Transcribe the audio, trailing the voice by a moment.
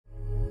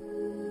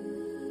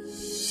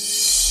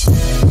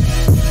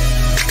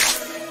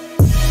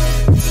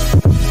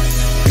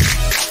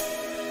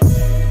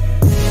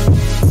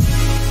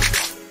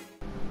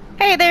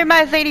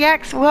Hi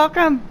Zaniacs,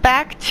 welcome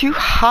back to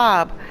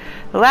Hob.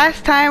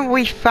 Last time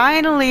we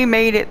finally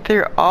made it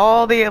through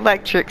all the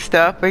electric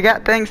stuff. We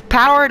got things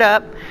powered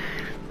up.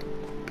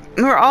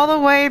 We're all the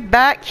way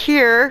back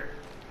here.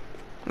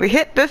 We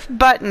hit this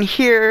button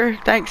here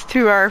thanks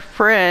to our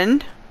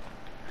friend.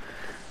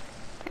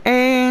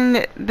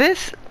 And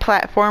this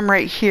platform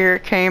right here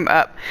came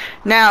up.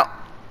 Now,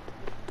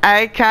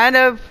 I kind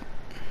of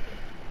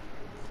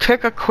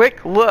took a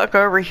quick look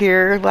over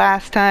here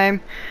last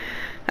time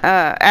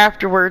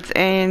afterwards,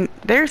 and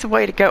there's a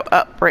way to go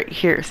up right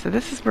here. So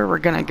this is where we're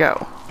gonna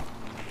go.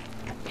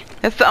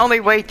 That's the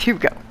only way to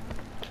go.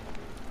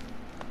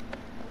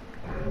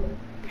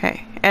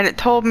 Okay, and it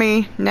told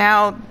me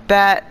now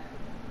that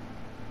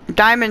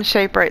diamond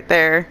shape right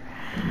there,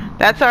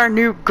 that's our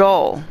new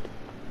goal.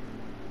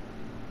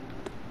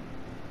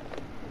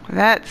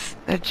 That's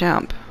a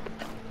jump.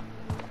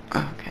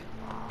 Okay.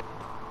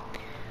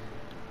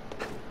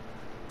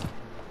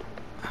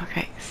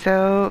 Okay,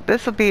 so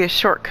this will be a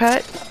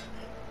shortcut.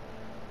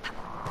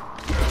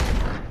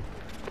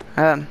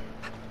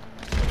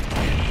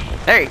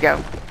 There you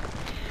go.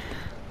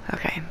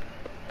 Okay.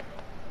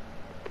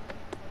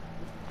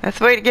 That's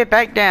the way to get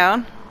back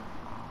down.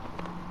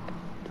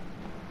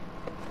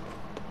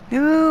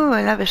 Ooh,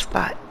 another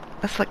spot.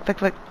 Let's look.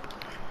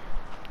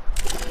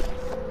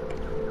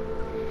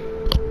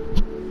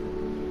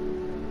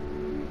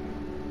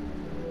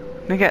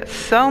 We got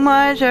so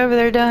much over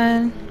there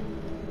done.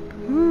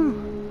 Ooh.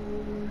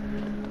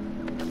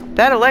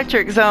 That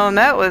electric zone,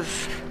 that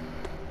was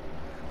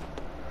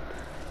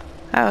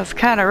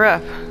kind of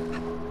rough.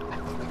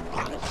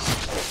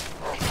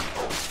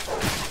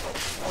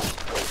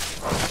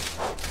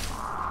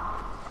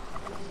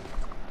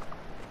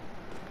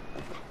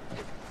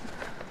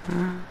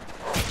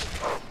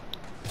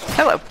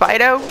 Hello,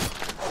 Fido.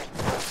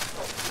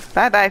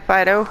 Bye-bye,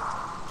 Fido.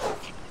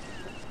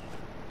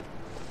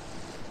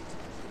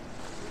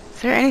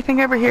 Is there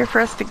anything over here for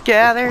us to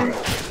gather?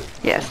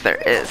 Yes,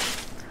 there is.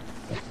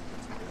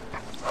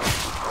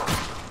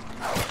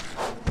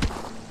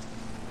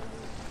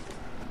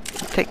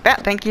 Take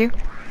that, thank you.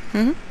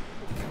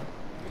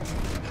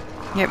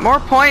 Get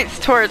more points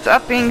towards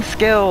upping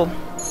skill.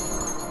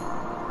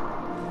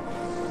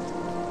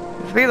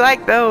 'Cause we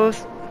like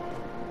those.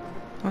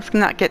 Let's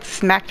not get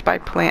smacked by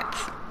plants.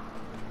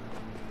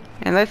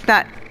 And let's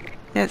not...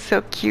 It's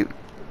so cute.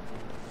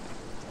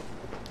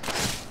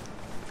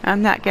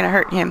 I'm not gonna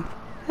hurt him.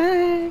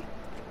 Hey.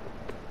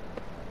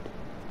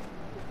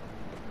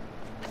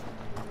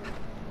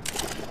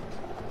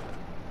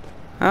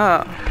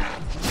 Oh.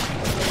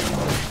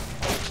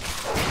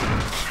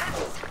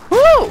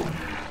 Woo!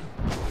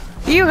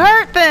 You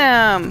hurt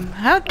them!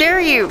 How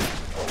dare you!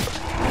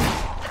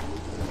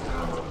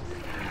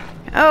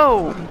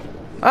 Oh.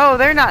 Oh,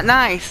 they're not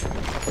nice.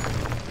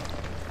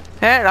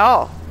 At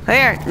all.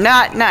 They're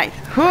not nice.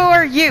 Who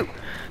are you?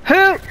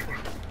 Who?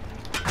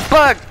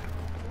 Bug!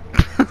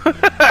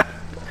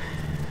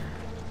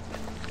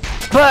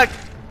 Bug!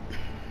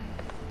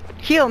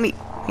 Heal me.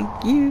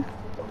 Thank you.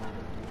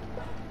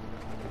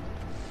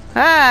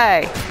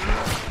 Hi!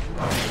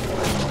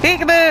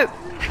 Peekaboo!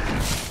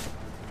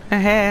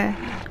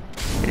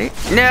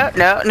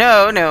 No.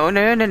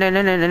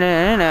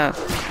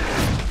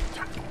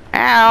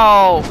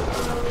 Ow!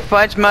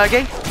 Fudge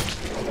muggy.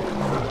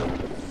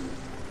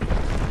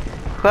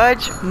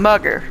 Fudge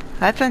mugger.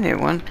 That's a new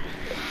one.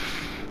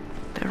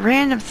 The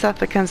random stuff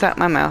that comes out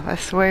my mouth, I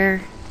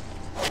swear.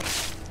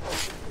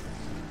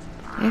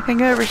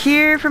 Anything over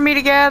here for me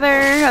to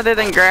gather other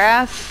than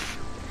grass?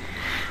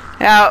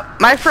 Now,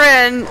 my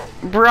friend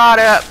brought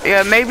up,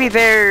 maybe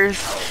there's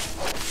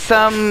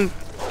some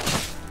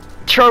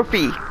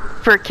trophy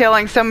for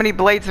killing so many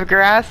blades of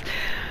grass.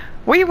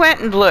 We went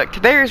and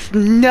looked. There's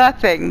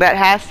nothing that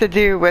has to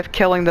do with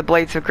killing the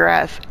blades of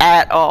grass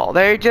at all.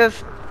 They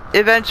just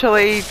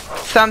eventually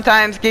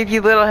sometimes give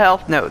you little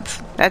health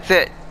nodes. That's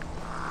it.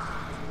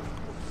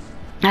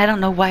 I don't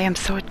know why I'm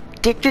so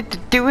addicted to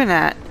doing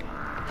that.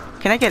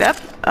 Can I get up?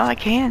 Oh, I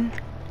can.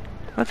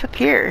 What's up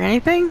here?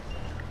 Anything?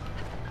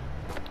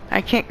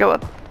 I can't go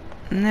up.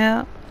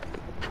 No.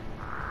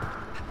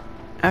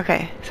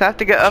 Okay, so I have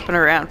to go up and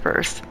around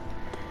first.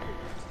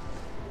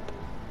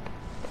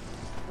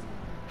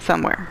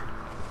 Somewhere.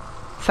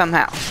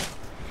 Somehow.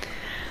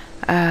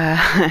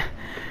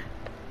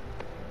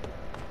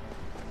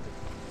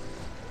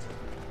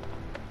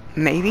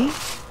 Maybe?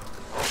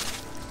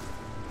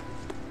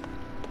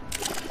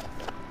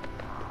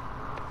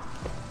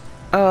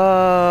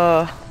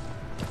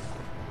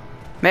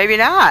 Maybe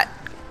not.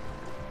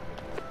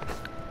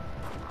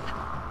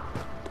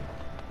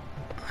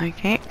 I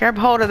can't grab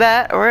hold of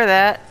that or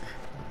that.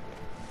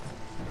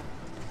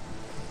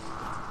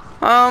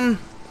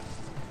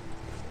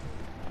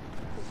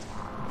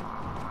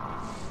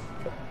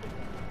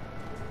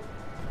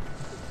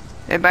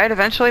 It might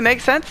eventually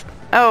make sense.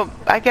 Oh,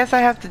 I guess I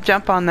have to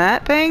jump on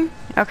that thing?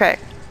 Okay.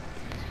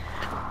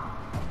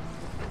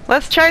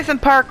 Let's try some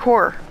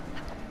parkour.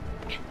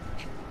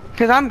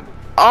 Because I'm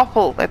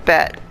awful at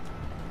that.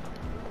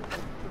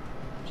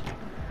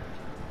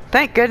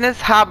 Thank goodness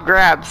Hob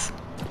grabs.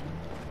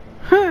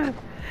 Okay.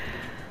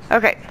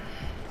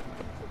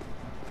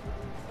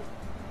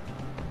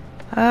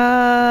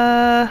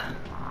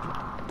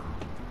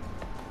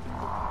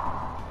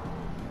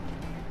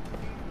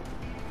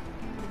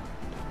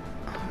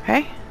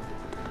 Okay.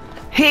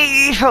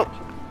 Hey, oh.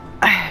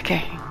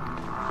 Okay.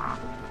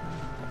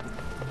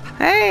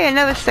 Hey,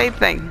 another save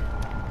thing.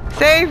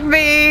 Save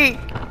me!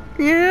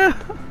 Yeah.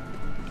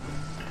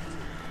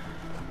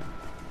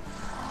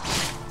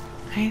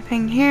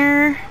 Anything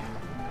here?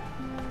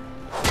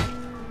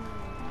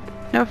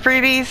 No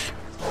freebies?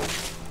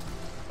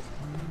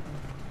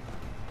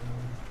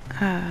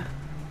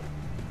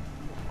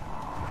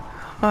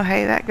 Oh,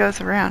 hey, that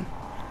goes around.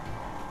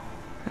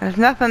 There's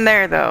nothing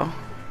there, though.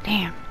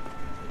 Damn.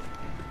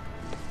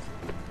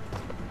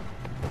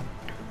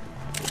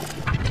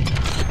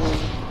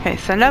 Okay,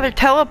 so another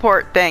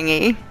teleport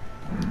thingy.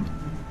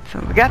 So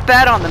we got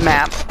that on the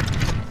map.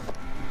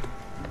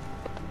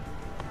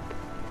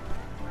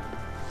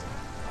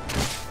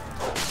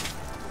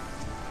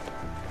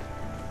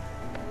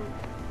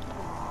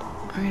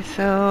 Okay,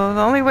 so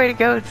the only way to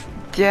go is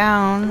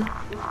down.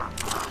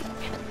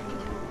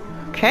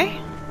 Okay.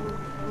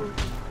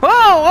 Whoa,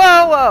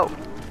 whoa, whoa!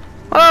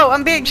 Whoa,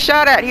 I'm being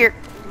shot at here.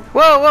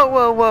 Whoa, whoa,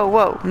 whoa, whoa,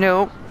 whoa.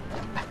 No.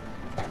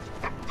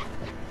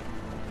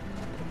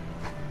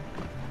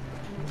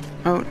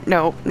 Oh,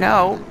 no,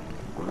 no.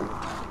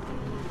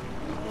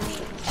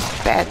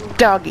 Bad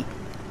doggy.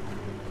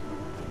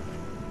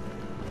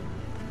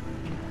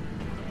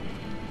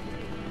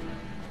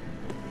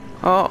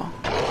 Oh.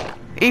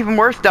 Even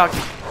worse doggy.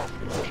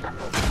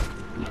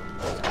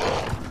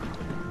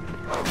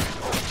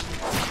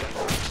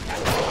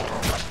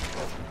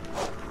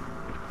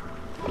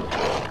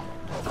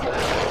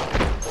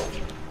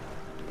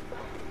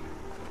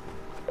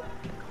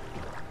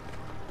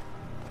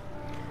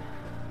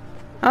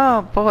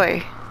 Oh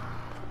boy.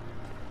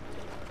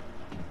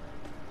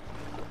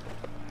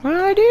 What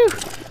do I do?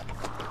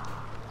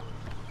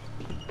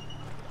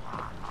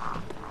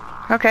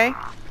 Okay,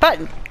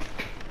 button.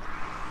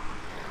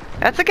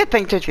 That's a good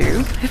thing to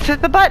do. It's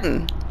hit the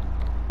button.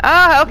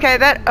 Ah, okay,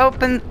 that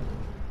opened.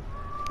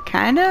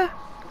 Kinda?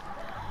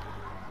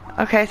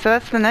 Okay, so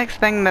that's the next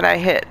thing that I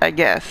hit, I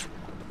guess.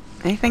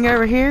 Anything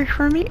over here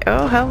for me?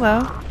 Oh,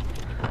 hello.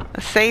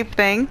 A save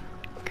thing.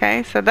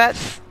 Okay, so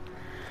that's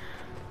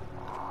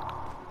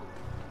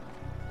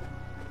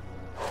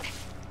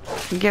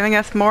giving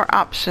us more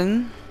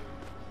option.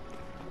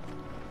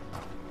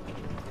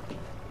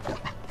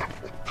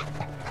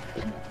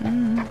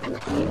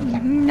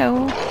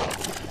 No.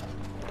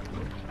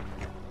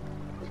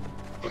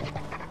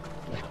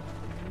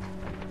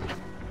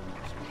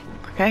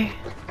 Okay.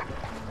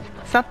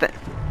 Something.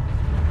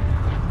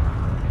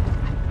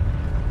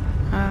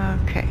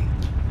 Okay.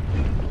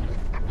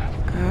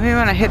 We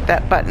want to hit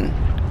that button.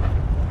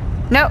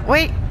 No,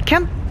 wait.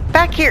 Come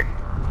back here.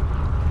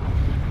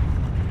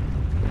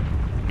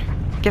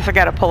 Guess I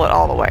gotta pull it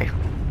all the way.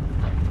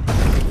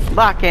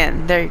 Lock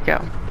in. There you go.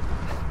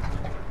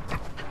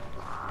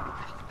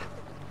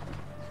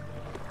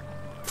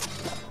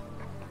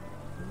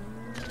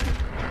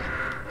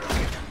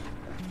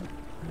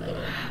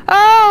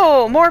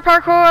 Oh, more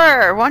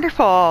parkour!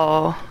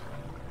 Wonderful.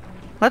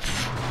 Let's.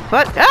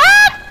 What?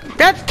 Ah!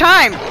 That's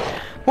time.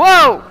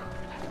 Whoa.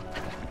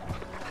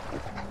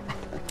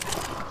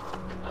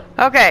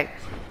 Okay.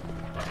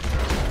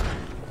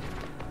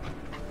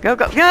 Go,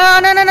 go. No,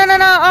 no, no, no, no,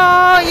 no.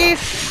 Oh, you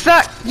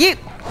suck. You.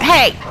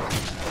 Hey.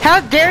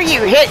 How dare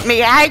you hit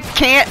me? I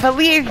can't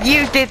believe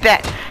you did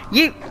that.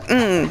 You.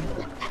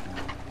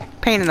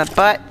 Pain in the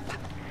butt.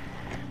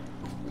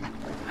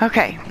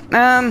 Okay.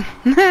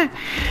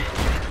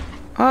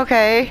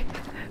 Okay.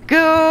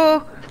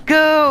 Go.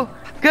 Go.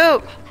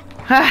 Go.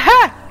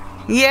 Haha.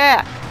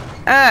 Yeah.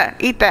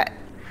 Eat that.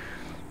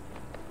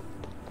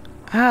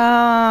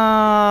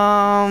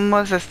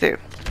 What does this do?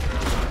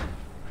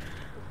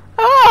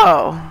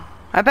 Oh,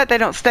 I bet they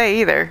don't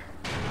stay either.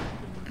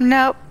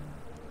 Nope.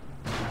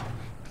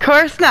 Of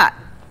course not.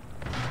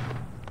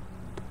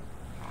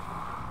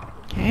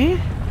 Okay,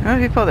 how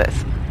do we pull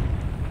this?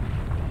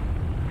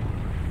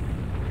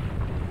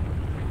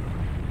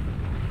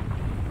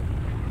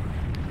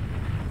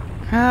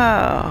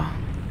 Oh.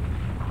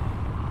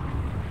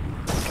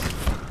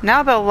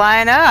 Now they'll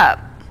line up.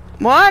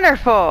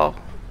 Wonderful.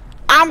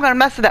 I'm gonna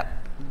mess it up.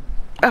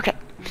 Okay.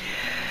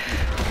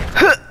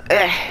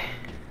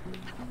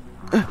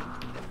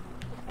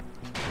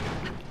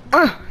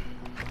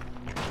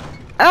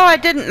 Oh, I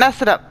didn't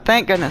mess it up.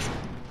 Thank goodness.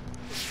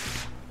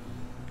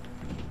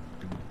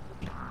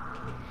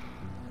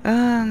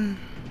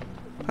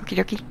 Okie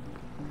dokie.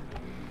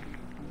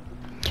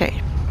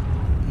 Okay.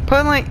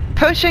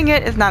 Pushing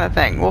it is not a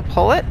thing. We'll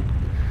pull it.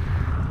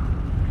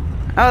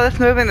 Oh, that's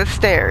moving the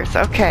stairs.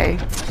 Okay.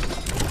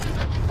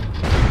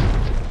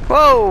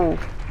 Whoa!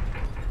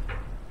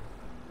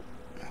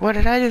 What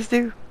did I just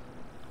do?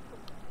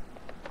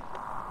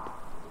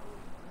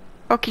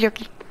 Okie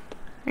dokie.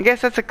 I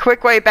guess that's a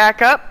quick way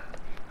back up.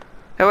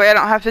 That way I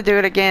don't have to do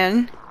it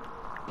again.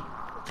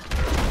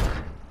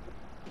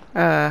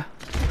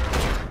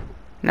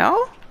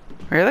 No?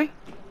 Really?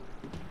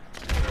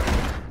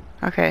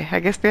 Okay, I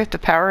guess we have to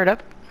power it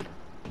up.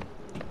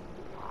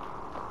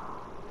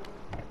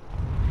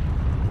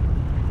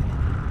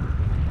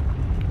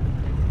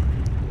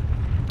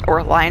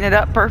 Or line it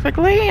up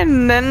perfectly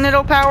and then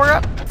it'll power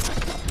up.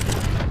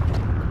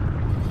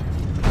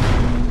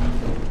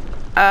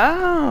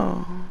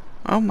 Oh.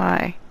 Oh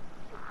my.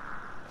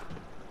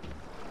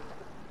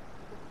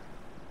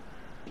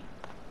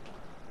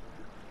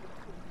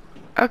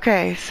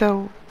 Okay,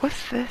 so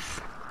what's this?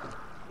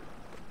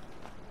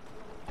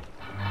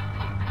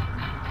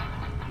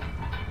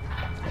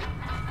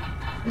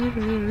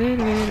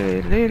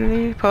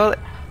 Pull it.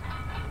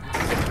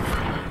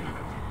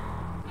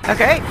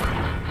 Okay.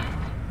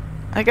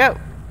 I go.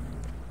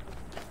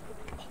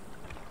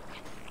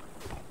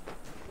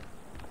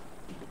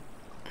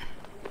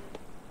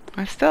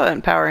 I still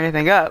didn't power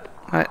anything up.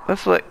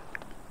 Let's look.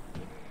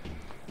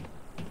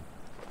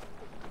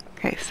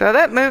 Okay, so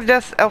that moved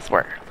us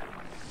elsewhere.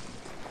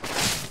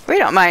 We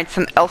don't mind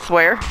some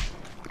elsewhere.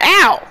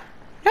 Ow!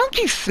 Don't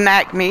you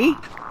smack me.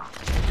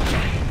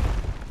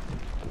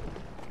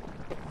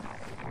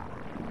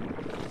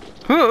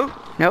 Ooh,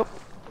 nope.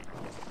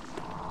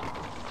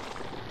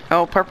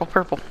 Oh, purple,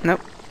 purple.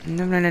 Nope.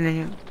 No, no, no, no,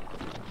 no.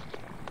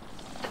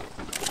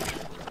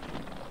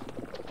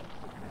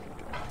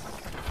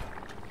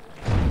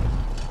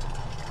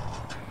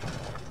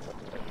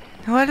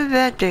 What did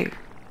that do?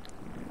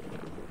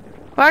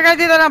 Well, I gotta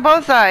do that on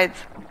both sides.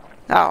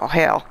 Oh,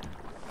 hell.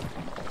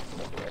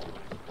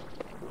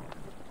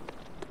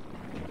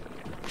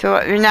 So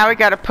now we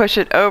gotta push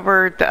it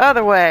over the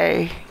other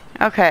way.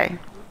 Okay.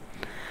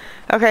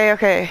 Okay,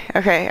 okay,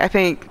 okay, I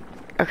think...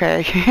 Okay.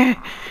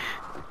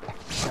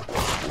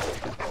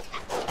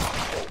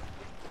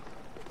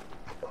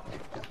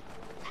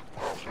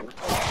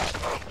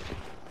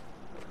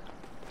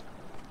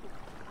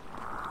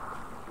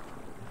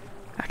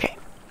 Okay.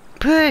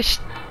 Push!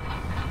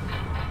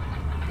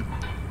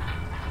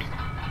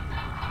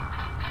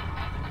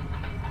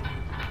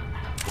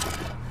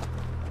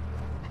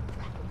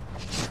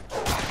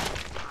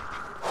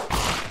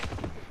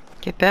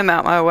 Get them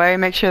out my way,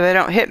 make sure they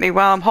don't hit me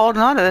while I'm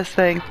holding on to this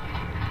thing.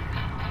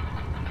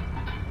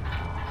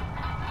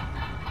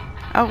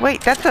 Oh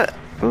wait, that's a...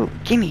 Ooh,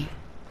 gimme.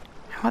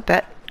 I want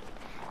that.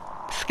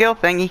 Skill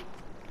thingy.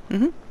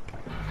 Mm-hmm.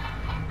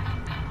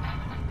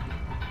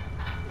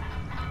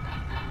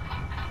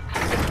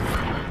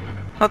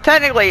 Well,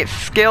 technically it's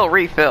skill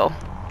refill.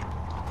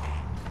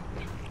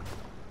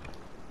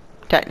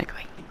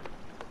 Technically.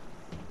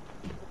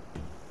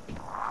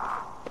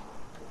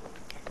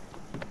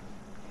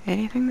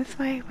 Anything this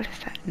way? What is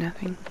that?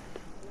 Nothing.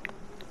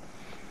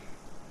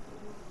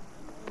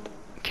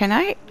 Can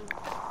I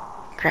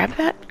grab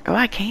that? Oh,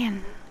 I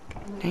can.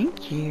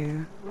 Thank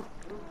you.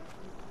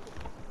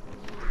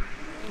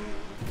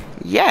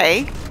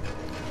 Yay!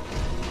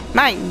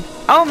 Mine!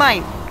 Oh,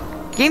 mine!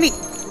 Gimme!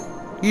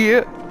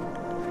 Yeah!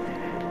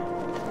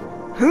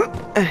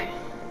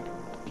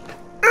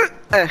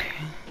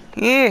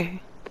 Yeah!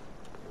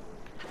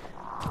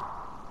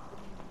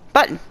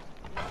 Button!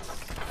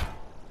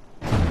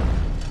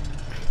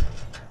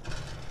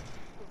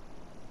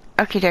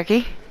 Okie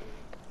dokie.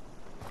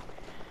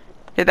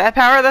 Did that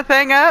power the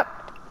thing up?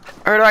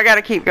 Or do I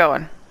gotta keep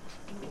going?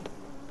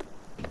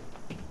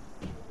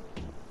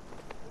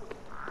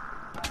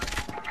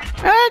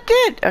 Oh, it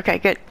did! Okay,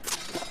 good.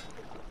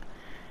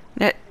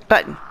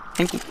 Button.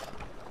 Thank you.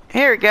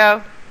 Here we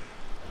go.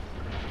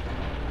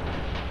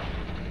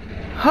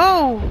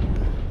 Oh!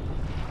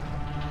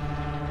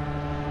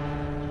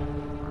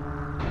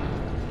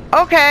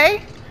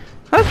 Okay!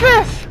 What's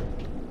this?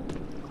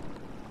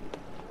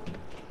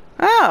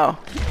 Oh.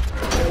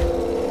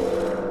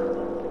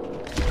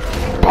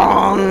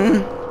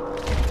 Bong.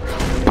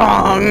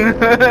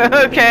 Bong.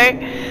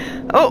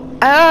 Okay. Oh,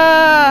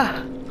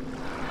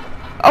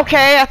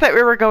 okay, I thought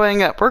we were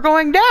going up. We're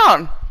going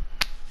down.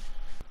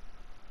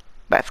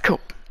 That's cool.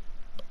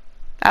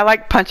 I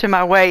like punching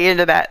my way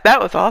into that. That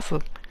was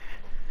awesome.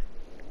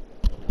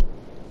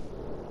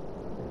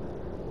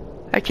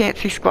 I can't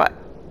see squat.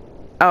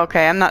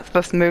 Okay, I'm not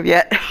supposed to move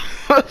yet.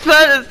 What's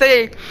that to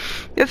see?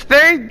 It's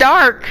very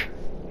dark.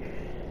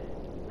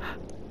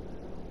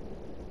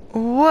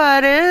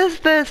 What is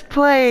this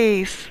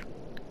place?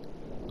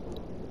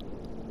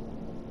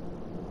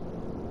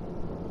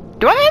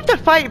 Do I have to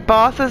fight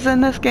bosses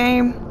in this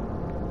game?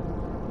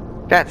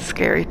 That's a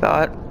scary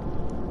thought.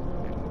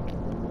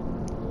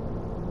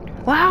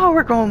 Wow,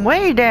 we're going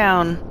way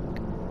down.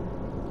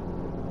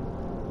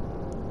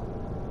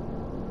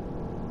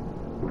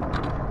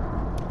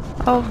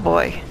 Oh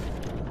boy.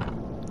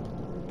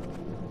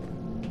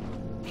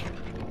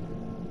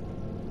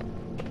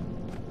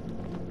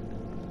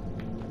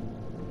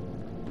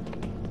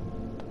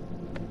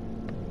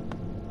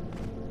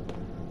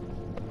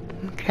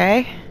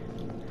 Okay.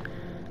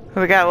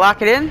 We gotta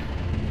lock it in.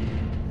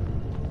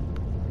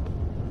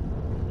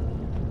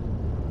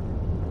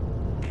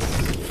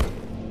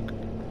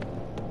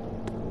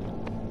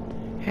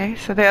 Okay,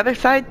 so the other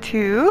side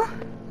too.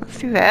 Let's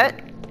do that.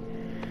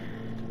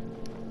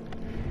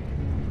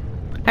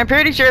 I'm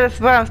pretty sure this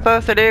is what I'm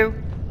supposed to do.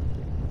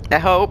 I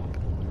hope.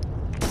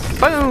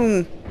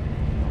 Boom!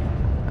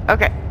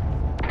 Okay.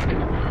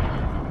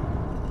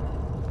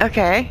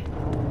 Okay.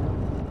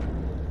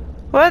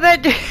 What did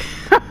that do?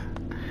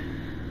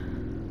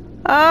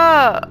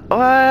 Oh,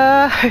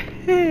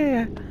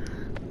 yeah.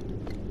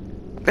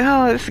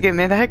 Oh, this is giving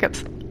me the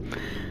hiccups.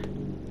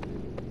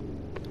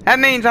 That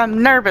means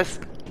I'm nervous.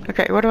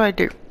 Okay, what do I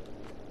do?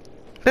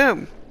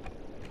 Boom.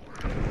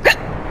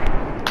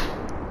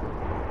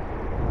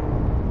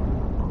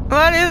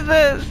 What is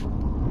this?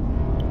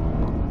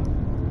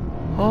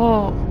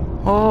 Oh,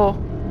 oh.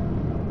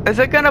 Is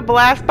it gonna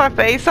blast my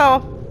face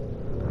off?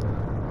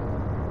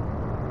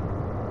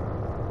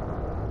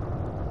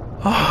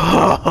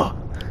 Oh.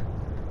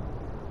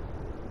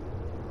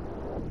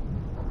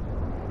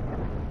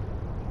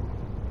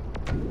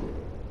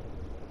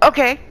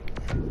 Okay.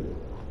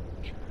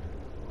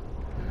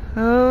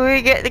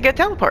 We get to get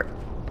teleport.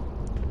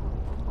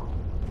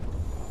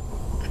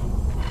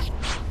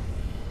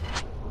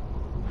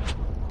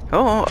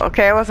 Oh,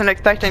 okay. I wasn't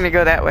expecting to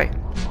go that way.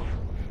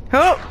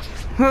 Oh,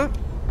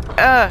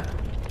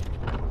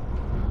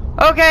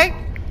 okay.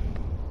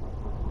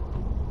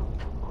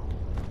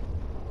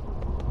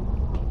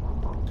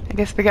 I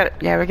guess we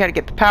got we got to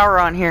get the power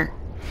on here.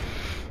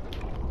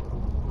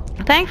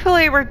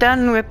 Thankfully, we're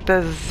done with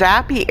the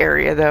zappy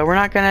area, though. We're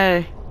not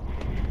gonna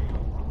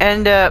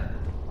end up,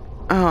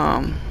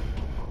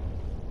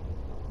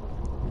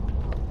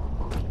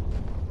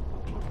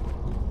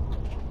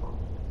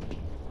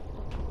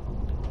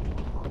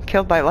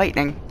 killed by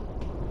lightning.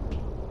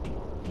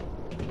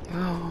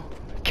 Oh,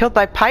 killed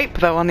by pipe,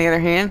 though, on the other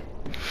hand.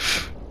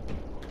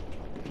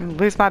 I'll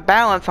lose my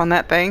balance on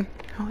that thing.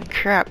 Holy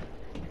crap.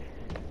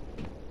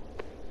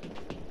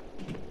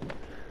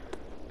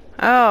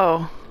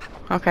 Oh,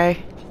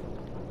 okay.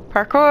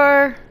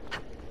 Parkour.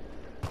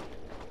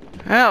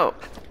 Oh.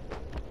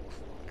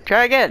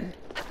 Try again.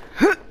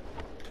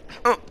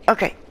 Oh,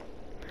 okay.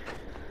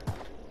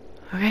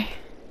 Okay.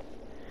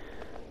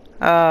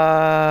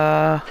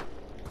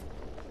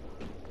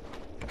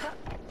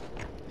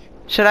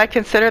 Should I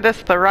consider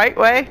this the right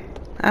way?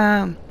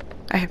 I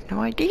have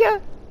no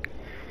idea.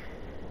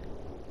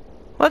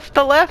 What's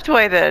the left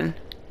way then?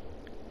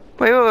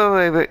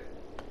 Wait.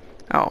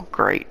 Oh,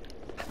 great.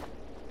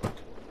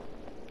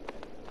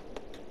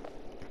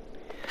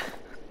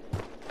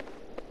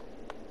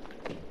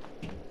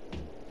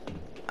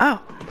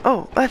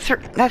 Oh, that's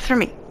for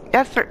me.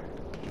 That's for...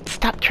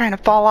 Stop trying to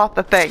fall off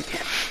the thing.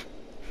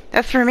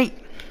 That's for me.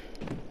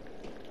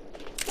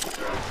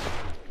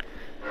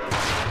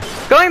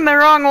 Going the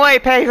wrong way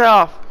pays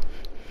off.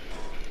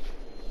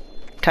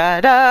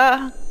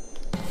 Ta-da!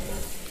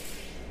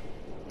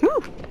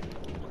 Woo!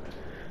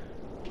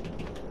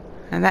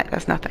 And that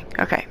does nothing.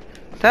 Okay.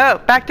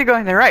 So, back to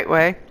going the right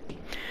way.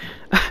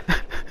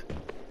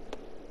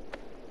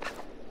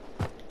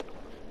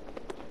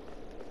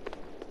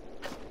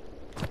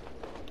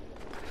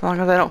 As long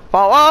as I don't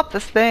fall off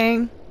this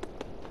thing.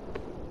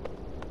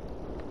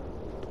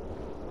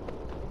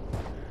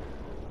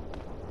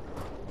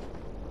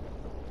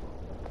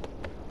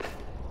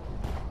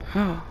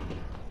 Oh.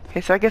 Okay,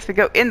 so I guess we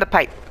go in the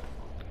pipe.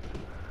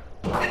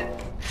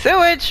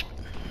 Sewage!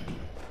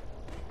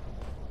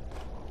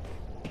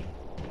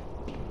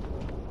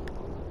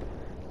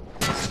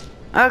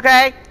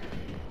 Okay.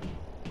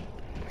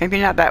 Maybe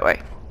not that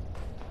way.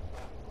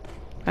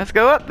 Let's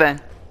go up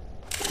then.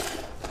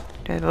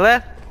 To the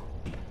left.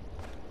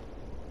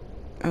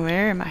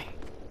 Where am I?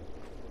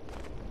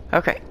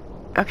 Okay.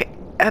 Okay.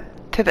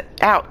 Up to the...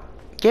 Out.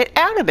 Get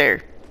out of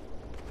there.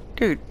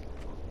 Dude.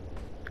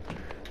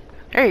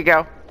 There you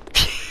go.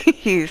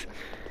 Jeez.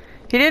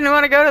 He didn't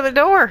want to go to the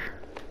door.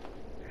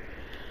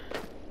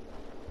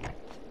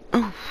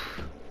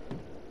 Oof.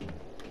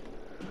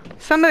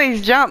 Some of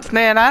these jumps,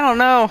 man, I don't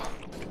know.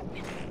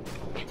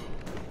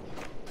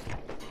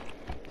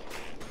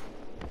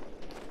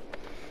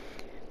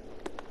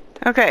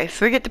 Okay,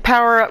 so we get to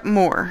power up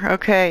more.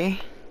 Okay.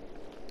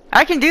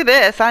 I can do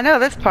this. I know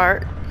this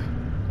part.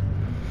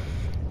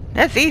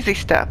 That's easy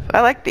stuff.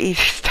 I like the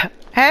easy stuff.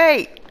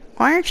 Hey!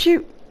 Why aren't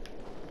you...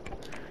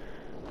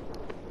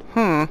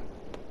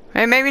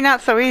 Hey, maybe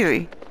not so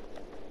easy.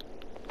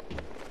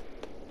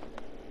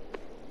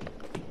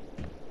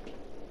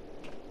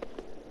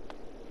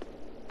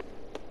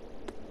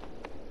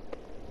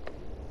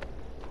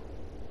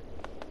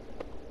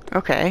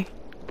 Okay.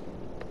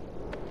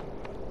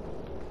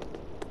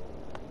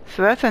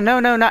 So that's a no,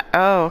 not...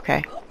 Oh,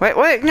 okay.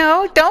 Wait,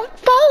 no, don't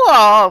fall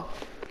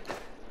off!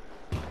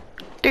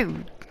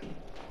 Dude,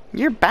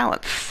 your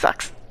balance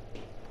sucks.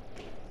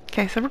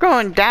 Okay, so we're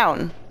going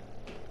down.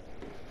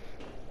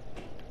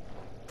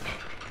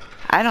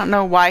 I don't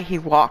know why he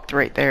walked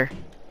right there.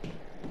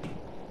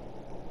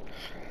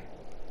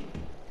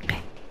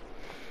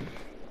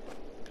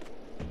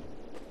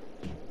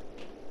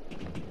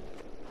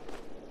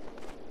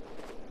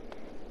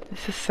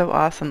 This is so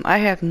awesome. I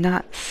have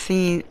not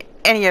seen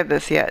any of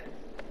this yet.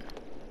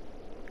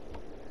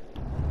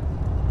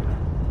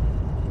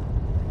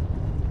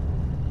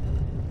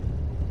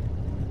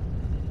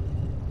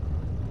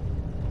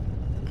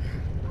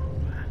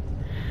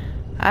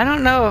 I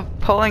don't know if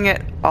pulling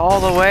it all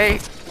the way.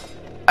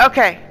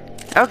 Okay.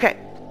 Okay.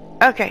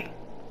 Okay.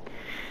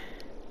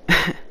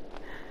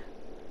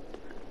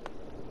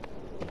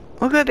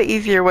 We'll go the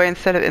easier way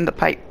instead of in the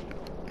pipe.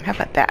 How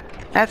about that?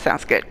 That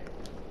sounds good.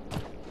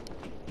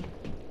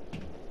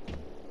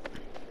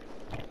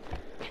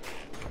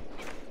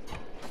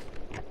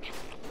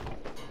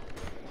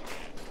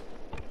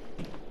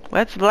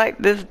 Let's light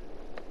this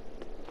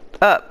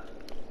up.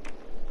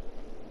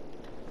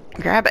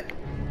 Grab it.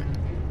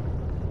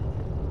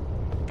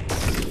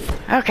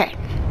 Okay.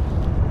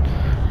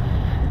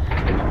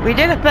 We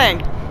did a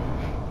thing.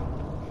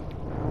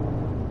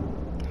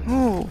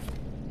 Ooh.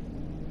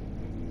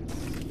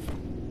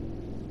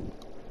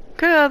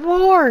 Good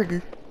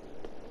Lord.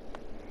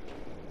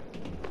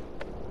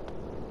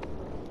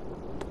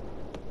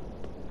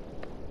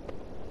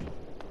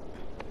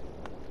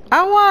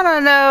 I want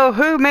to know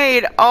who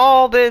made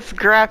all this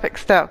graphic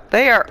stuff.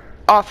 They are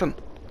awesome.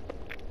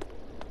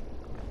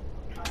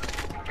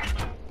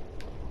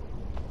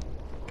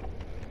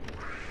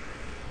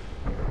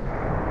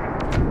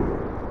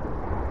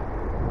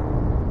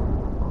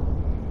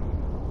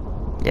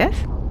 Yes?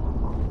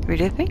 We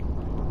did think?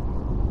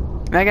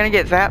 Am I gonna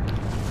get zapped?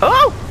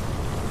 Oh!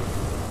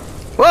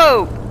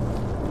 Whoa!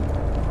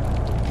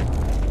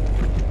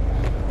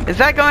 Is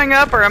that going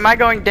up or am I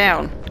going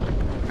down?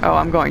 Oh,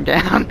 I'm going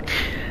down.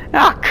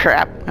 Oh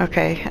crap.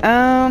 Okay.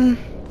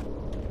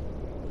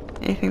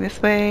 Anything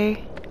this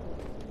way?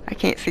 I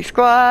can't see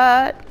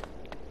squat.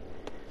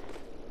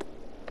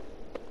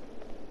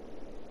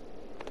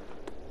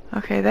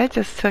 Okay, that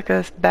just took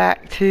us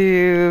back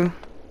to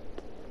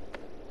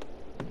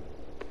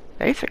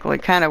basically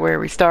kind of where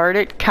we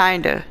started.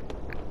 Kinda.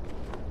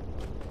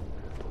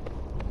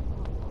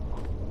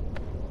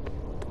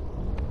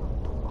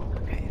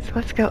 Okay, so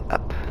let's go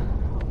up.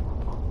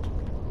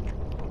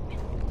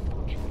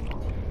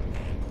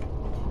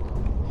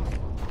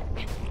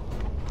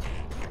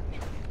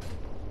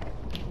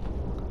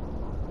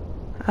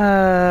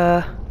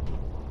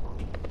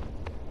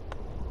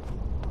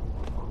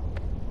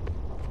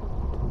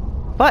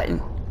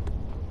 Button.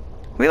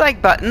 We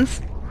like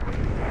buttons.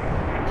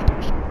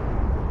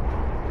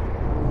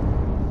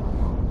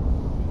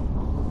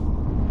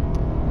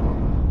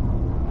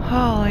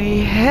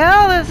 Holy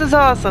hell, this is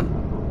awesome.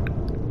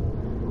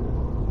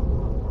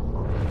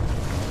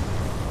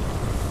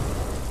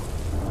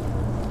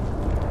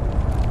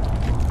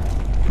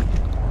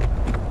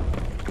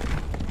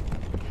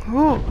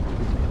 Ooh.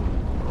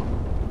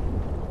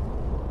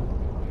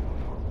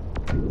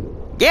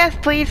 Yes,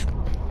 please.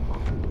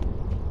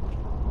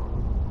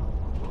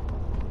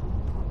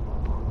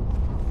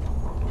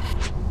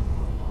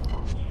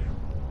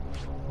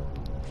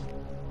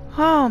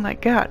 Oh my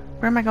god,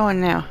 where am I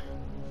going now?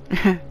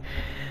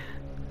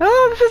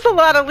 Oh, this is a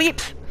lot of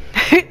leaps.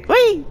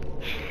 Wee!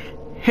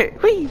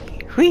 Wee!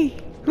 Wee!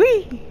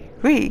 Wee!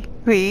 Wee!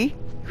 Wee!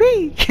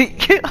 Wee!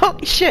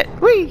 Holy shit!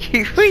 Wee!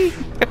 Wee!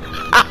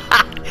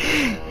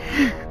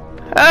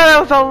 Oh, that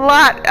was a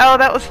lot! Oh,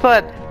 that was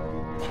fun.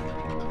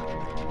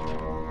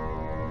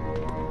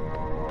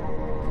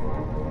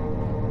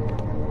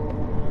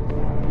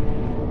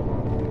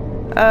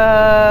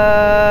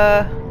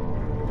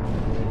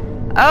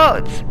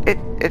 Oh,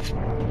 it's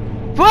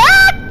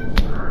what?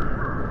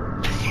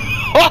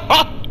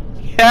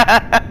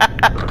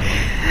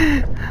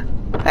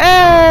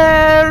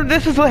 And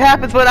this is what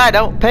happens when I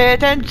don't pay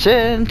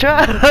attention.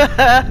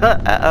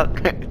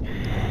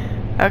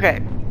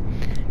 Okay.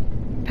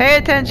 Pay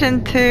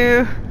attention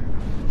to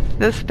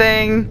this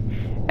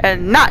thing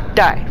and not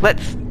die.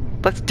 Let's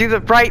do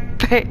the right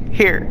thing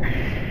here.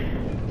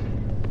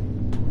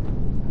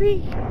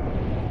 Whee.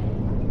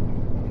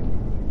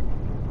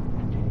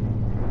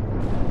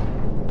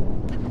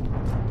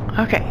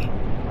 Okay.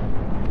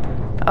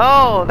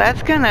 Oh,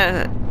 that's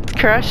gonna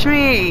crush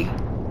me.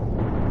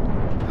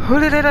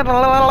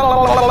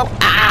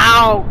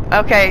 Ow!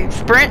 Okay,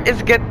 sprint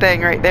is a good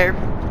thing right there.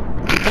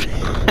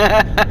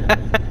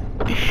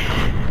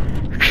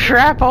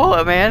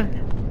 Crapola, man.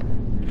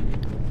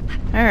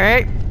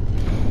 Alright.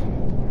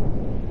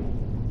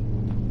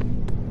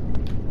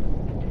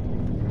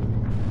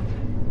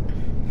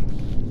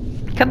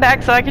 Come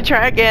back so I can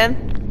try again.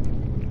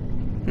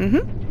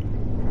 Mm-hmm.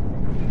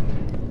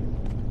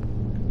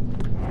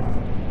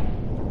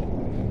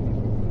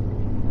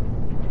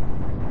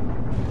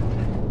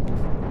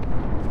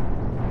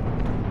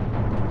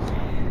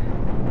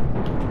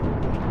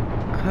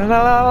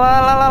 La la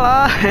la la la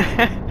la.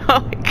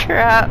 Holy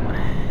crap.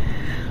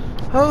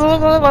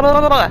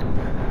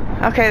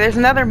 Okay, there's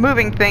another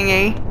moving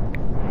thingy.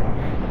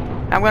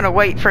 I'm gonna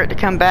wait for it to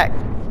come back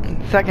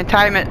so I can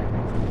time it.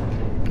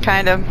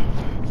 Kind of.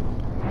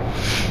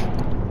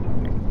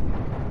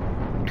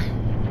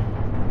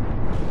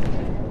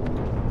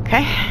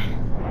 Okay.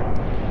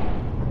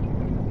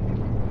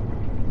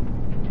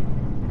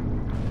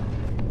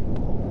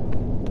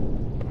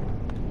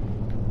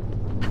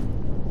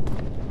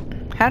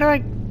 How do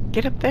I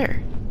get up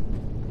there?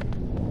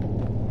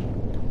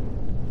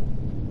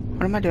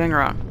 What am I doing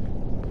wrong?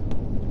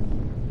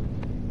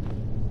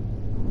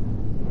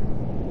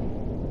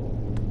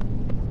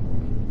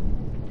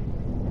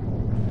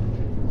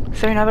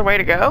 Is there another way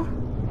to go?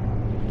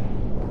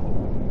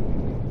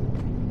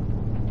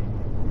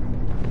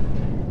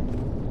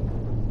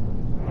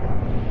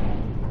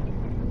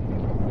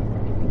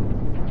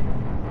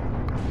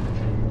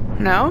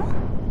 No?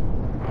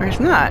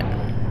 There's not.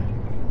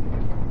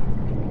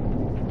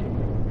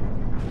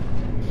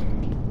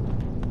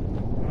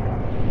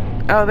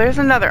 Oh, there's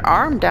another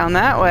arm down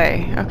that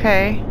way.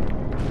 Okay.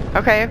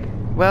 Okay.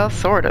 Well,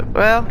 sort of.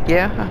 Well,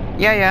 yeah.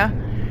 Yeah.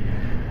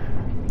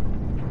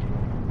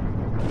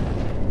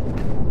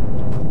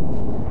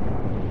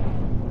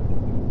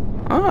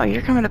 Oh,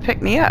 you're coming to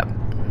pick me up.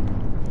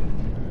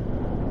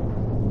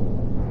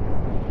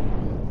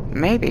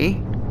 Maybe.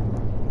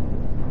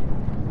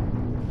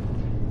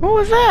 What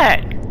was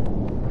that?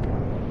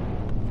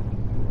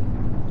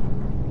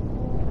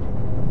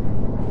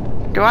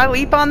 Do I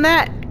leap on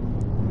that?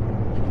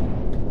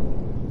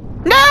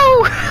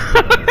 No!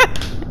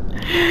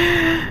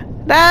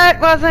 That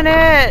wasn't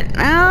it!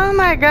 Oh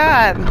my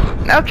god.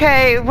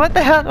 Okay, what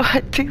the hell do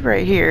I do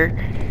right here?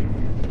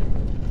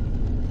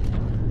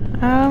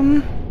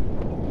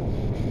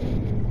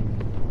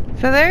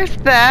 So there's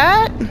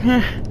that.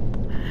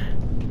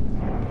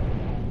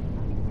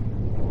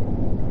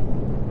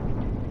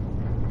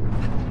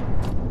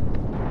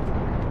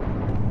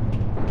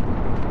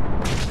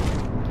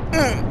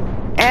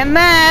 And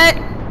that.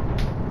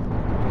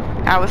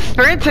 I was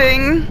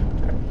sprinting.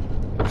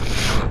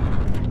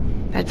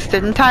 I just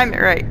didn't time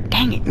it right.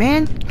 Dang it,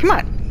 man. Come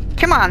on.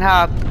 Come on,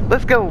 Hob.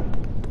 Let's go.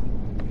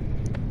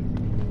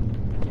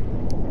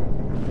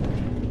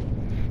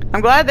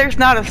 I'm glad there's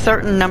not a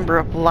certain number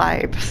of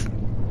lives.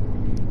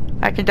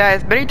 I can die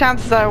as many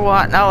times as I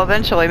want, and I'll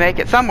eventually make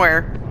it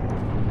somewhere.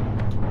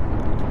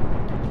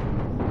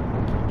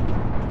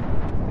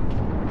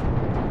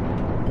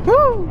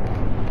 Woo!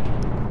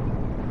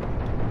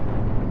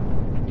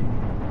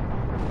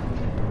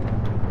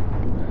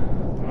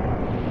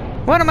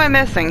 What am I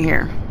missing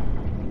here?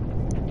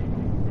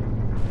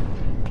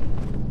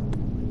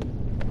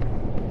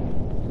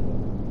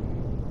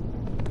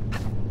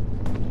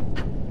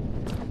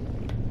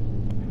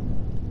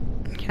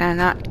 Can I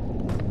not?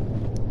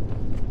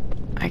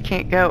 I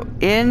can't go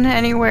in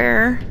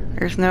anywhere.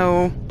 There's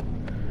no...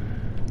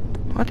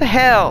 What the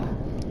hell?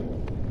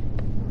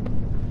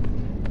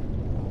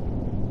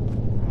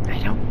 I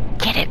don't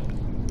get it.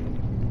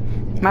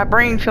 My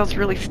brain feels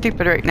really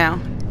stupid right now.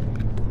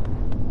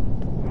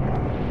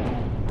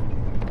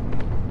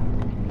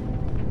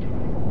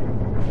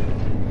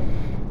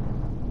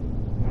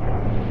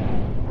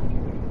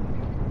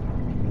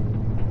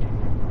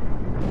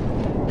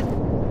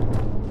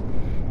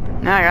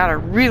 Now I gotta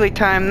really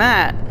time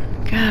that.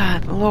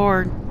 God,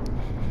 Lord.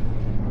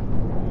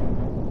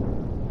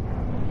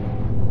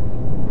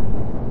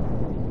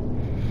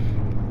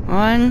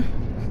 One,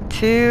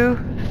 2,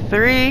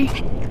 3.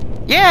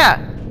 Yeah!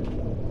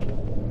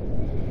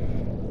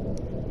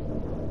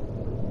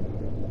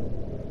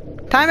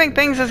 Timing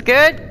things is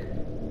good.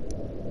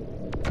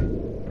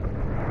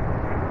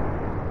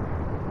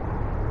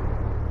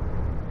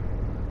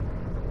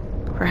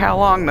 For how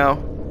long, though?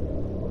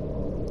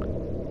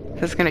 Is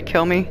this gonna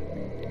kill me?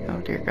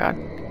 Oh dear God.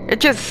 It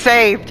just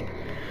saved!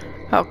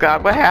 Oh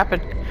God, what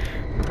happened?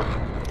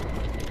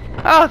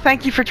 Oh,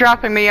 thank you for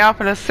dropping me off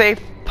in a safe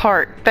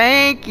part.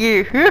 Thank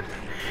you!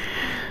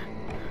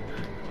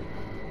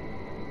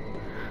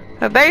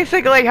 So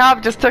basically,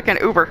 Hob just took an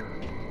Uber.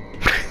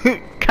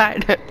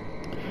 Kinda.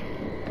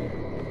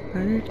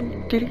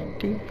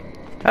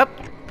 Up.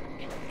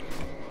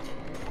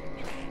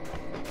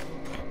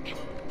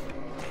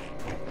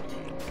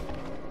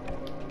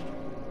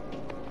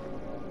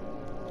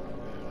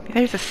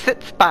 There's a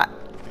sit spot.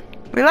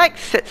 We like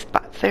sit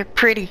spots. They're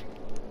pretty.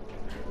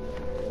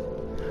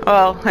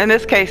 Well, in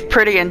this case,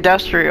 pretty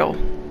industrial.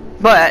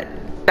 But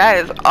that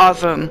is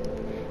awesome.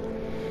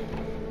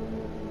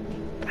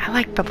 I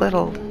like the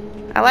little...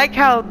 I like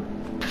how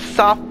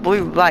soft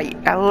blue light.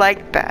 I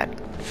like that.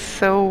 It's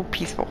so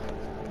peaceful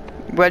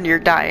when you're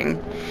dying.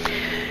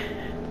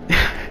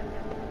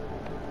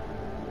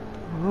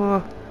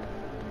 Ooh.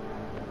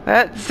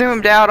 That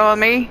zoomed out on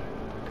me.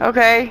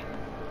 Okay.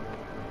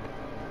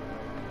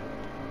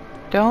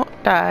 Don't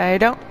die,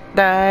 don't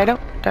die,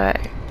 don't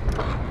die.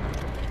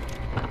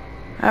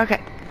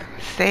 Okay.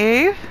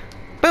 Save.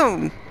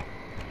 Boom.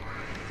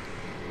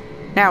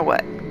 Now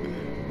what?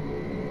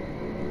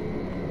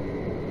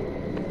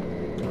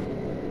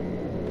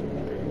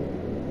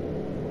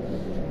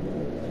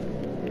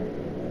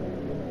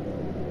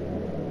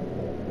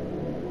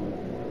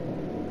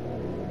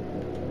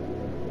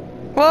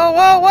 Whoa,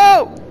 whoa,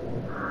 whoa!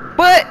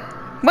 What?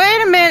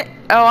 Wait a minute!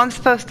 Oh, I'm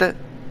supposed to...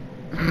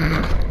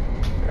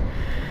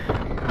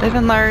 Live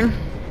and learn.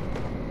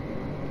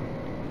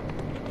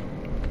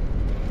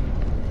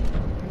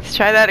 Let's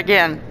try that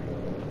again.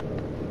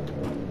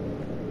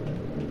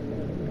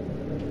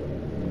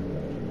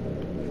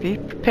 Be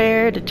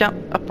prepared to jump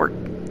upward.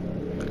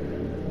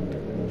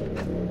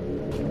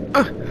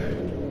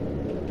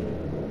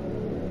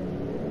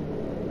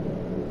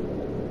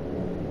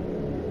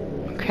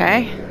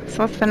 Okay,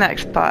 so what's the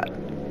next spot?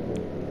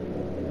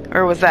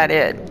 Or was that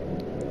it?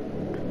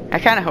 I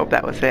kind of hope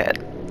that was it.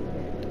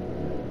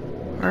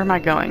 Where am I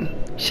going?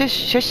 Shush,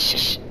 shush,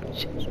 shush,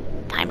 shush.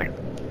 Timer.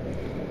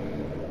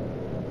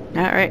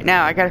 Alright,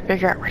 now I gotta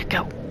figure out where to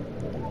go.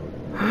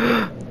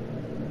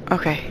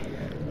 Okay.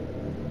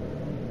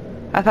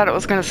 I thought it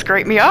was gonna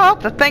scrape me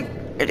off the thing.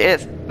 It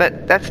is,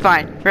 but that's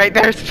fine. Right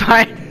there's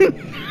fine.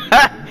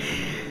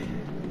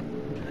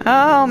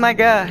 Oh my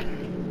god.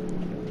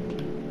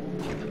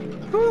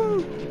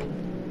 Whew.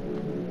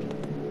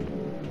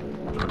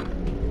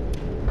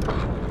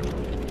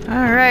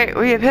 Alright,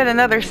 we have hit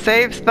another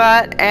save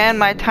spot and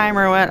my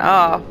timer went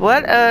off.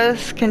 Let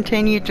us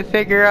continue to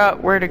figure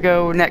out where to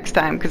go next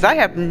time, because I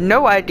have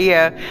no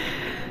idea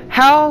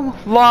how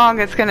long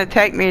it's going to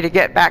take me to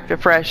get back to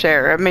fresh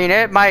air. I mean,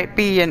 it might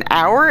be an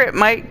hour, it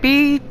might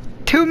be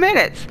 2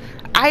 minutes.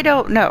 I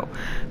don't know.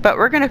 But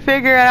we're going to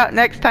figure it out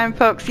next time,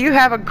 folks. You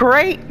have a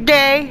great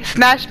day.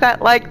 Smash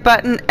that like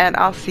button, and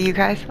I'll see you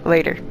guys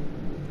later.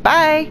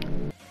 Bye!